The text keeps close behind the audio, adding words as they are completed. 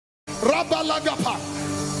Rabalagapa.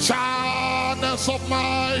 Channels of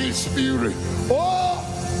my spirit. Oh,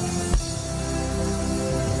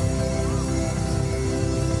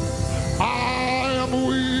 I am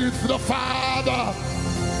with the Father.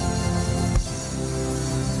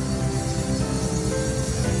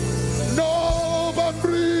 No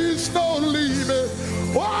boundaries, no limit.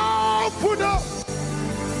 Open up.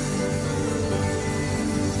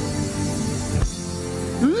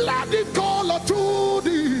 Let it call to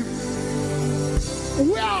thee.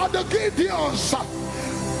 Where are the Gideons?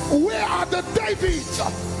 Where are the Davids?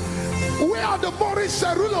 Where are the Maurice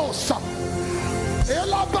Cerulos?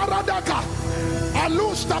 Ela Baradaka,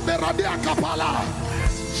 Alusta Beradea Kapala,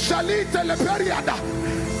 Shalite Leperiada.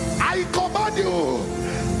 I command you,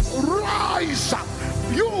 rise,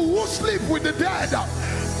 you who sleep with the dead,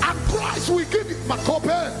 and Christ will give you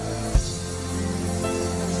Makope.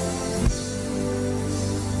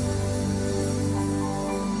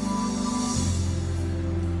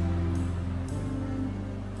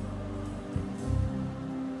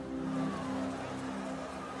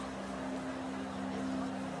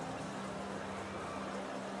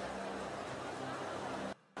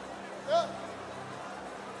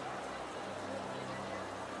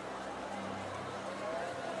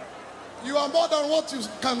 You are more than what you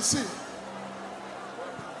can see.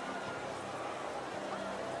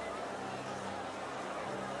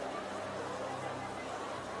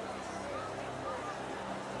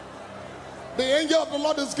 The angel of the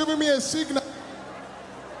Lord is giving me a signal.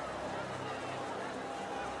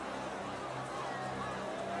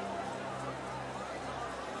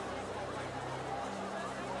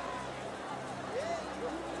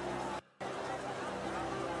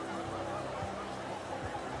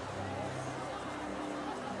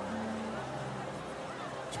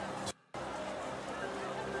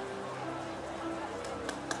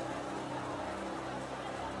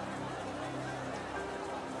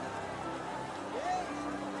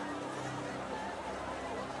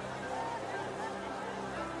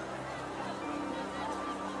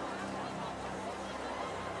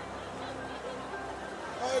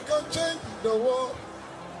 I can change the world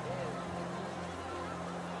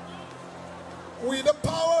with the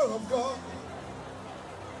power of God.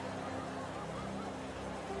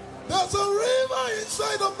 There's a river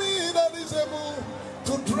inside of me that is able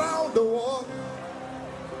to drown the world.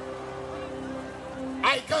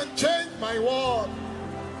 I can change my world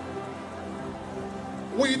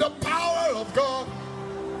with the power of God.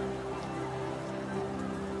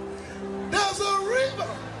 There's a river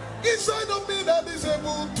inside of me that is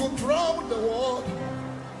able to drown the world.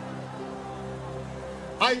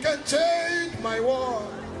 I can change my world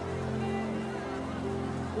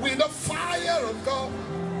with the fire of God.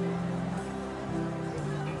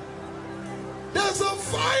 There's a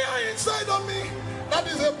fire inside of me that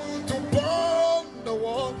is able to burn the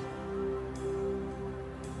world.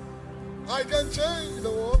 I can change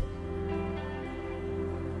the world.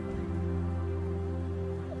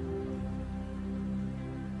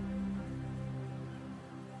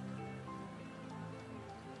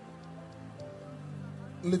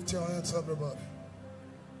 Lift your hands, everybody.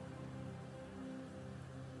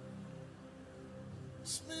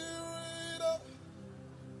 Spirit of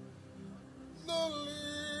the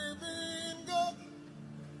living God,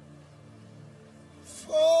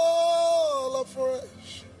 fall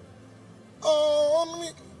afresh on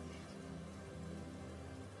me.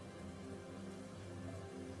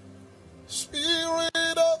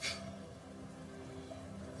 Spirit of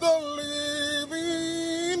the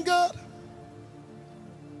living God,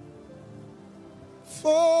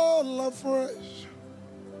 fall afresh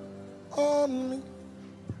on me.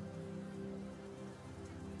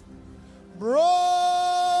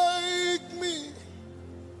 Break me,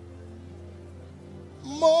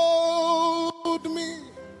 mold me,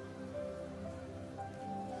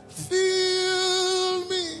 fill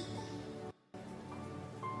me,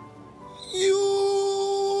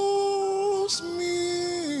 use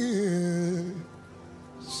me,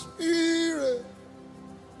 Spirit.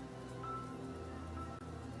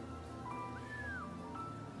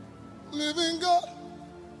 Living God.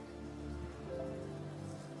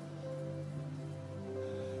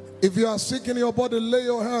 If you are sick in your body, lay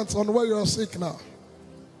your hands on where you are sick now.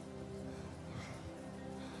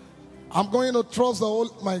 I'm going to trust the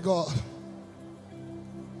Holy, my God.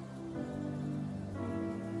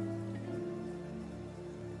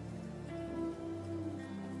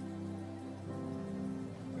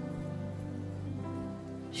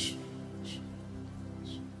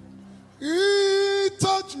 He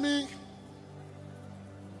touched me.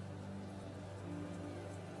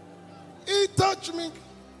 He touched me.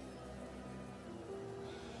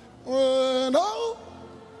 Oh,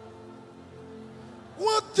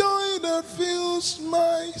 what joy that fills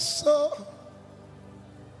my soul.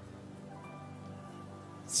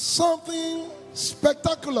 Something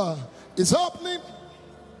spectacular is happening.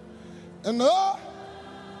 And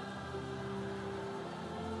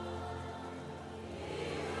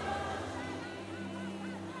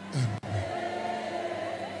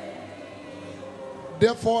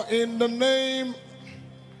therefore, in the name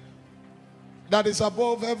that is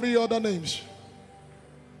above every other name,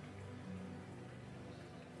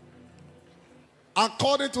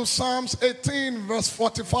 according to Psalms 18 verse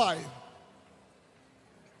 45,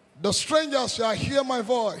 the strangers shall hear my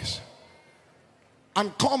voice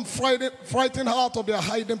and come frightened out of their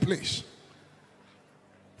hiding place.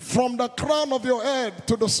 From the crown of your head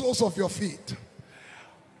to the soles of your feet,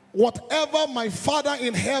 whatever my Father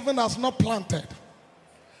in heaven has not planted,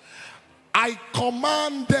 I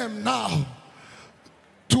command them now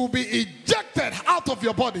to be ejected out of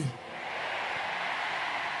your body.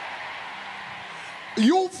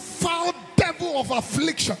 You foul devil of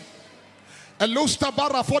affliction. For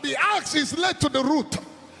the axe is laid to the root,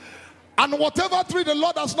 and whatever tree the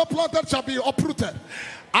Lord has not planted shall be uprooted.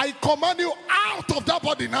 I command you out of that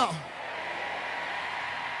body now.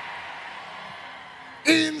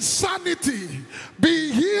 Insanity,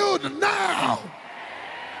 be healed now.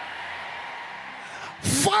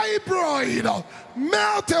 Fibroid,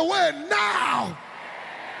 melt away now.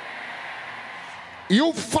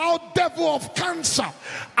 You foul devil of cancer,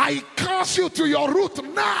 I curse you to your root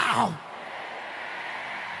now.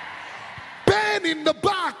 Pain in the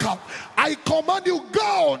back, I command you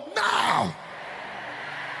go now.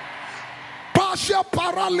 Partial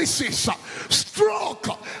paralysis, stroke,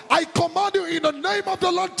 I command you in the name of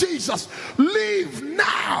the Lord Jesus, leave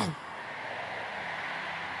now.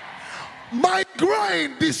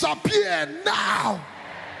 Migraine, disappear now.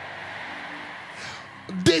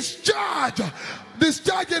 Discharge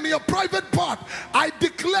in your private part, I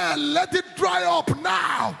declare, let it dry up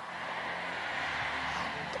now.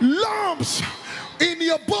 Lumps in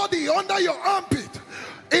your body, under your armpit,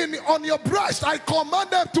 on your breast, I command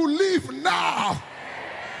them to leave now.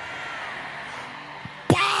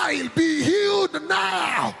 Bile, be healed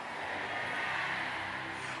now.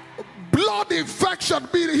 Blood infection,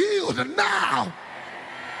 be healed now.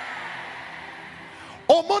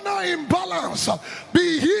 Hormonal imbalance,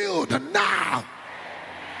 be healed now.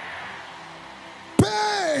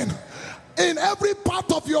 Pain in every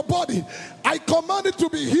part of your body, I command it to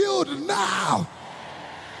be healed now.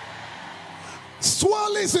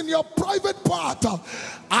 Swellings in your private part,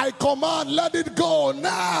 I command, let it go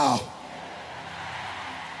now.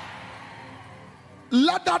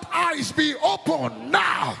 Let that eyes be open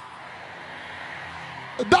now.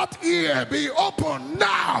 That ear be open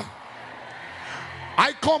now.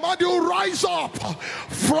 I command you, rise up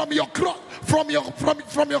from your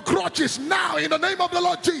crutches now in the name of the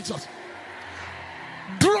Lord Jesus.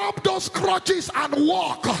 Drop those crutches and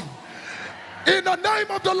walk in the name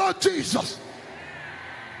of the Lord Jesus.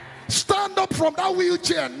 Stand up from that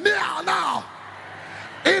wheelchair now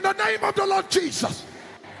in the name of the Lord Jesus.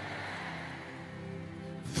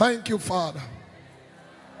 Thank you, Father.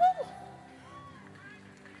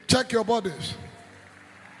 Check your bodies.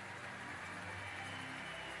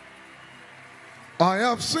 I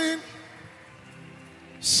have seen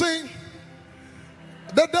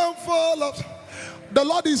the downfall of the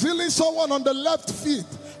Lord is healing someone on the left feet,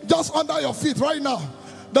 just under your feet right now.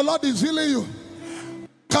 The Lord is healing you.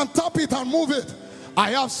 Can tap it and move it.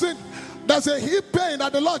 I have seen there's a hip pain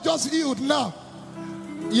that the Lord just healed now.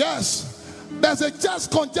 Yes, there's a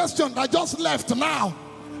chest congestion that just left now.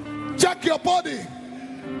 Check your body.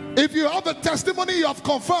 If you have a testimony you have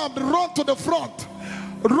confirmed, run to the front.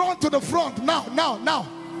 Run to the front now.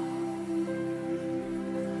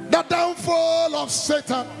 The downfall of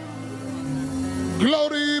Satan.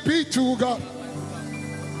 Glory be to God.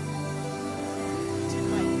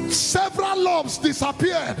 Several lumps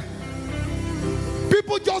disappeared.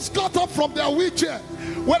 People just got up from their wheelchair.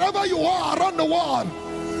 Wherever you are around the world,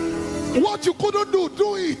 what you couldn't do,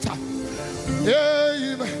 do it.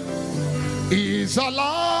 Amen. He's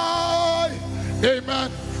alive.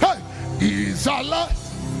 Amen. Hey, he's alive.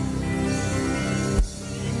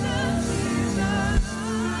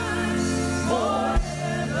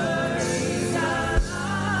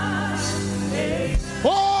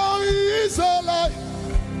 Oh, he's alive.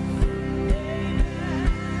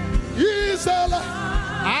 He's alive.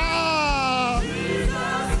 Ah.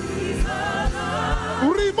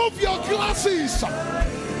 Remove your glasses.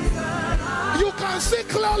 You can see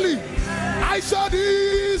clearly. I said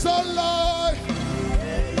he's alive.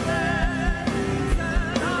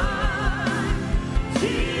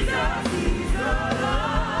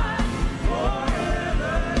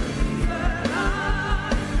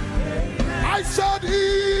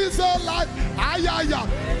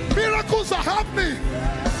 Miracles are happening.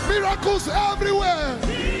 Miracles everywhere.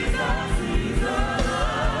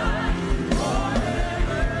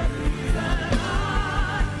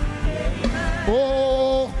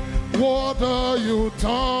 Oh, water you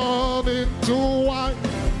turn into wine.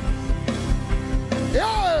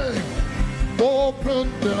 Yeah.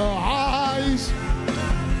 Open the eyes.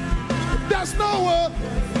 There's no word.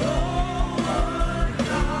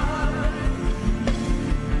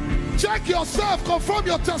 Check yourself, confirm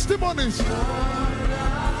your testimonies.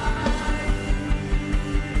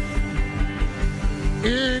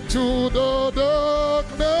 Into the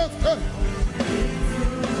darkness.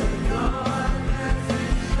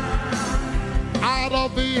 Out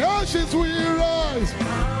of the ashes we rise.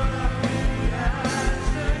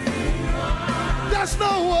 There's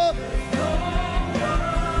no word.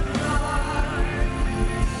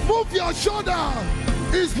 Move your shoulder.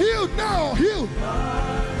 It's healed now. Healed.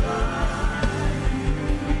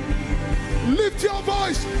 Lift your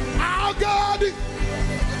voice. Our God.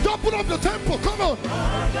 Don't put up the tempo. Come on.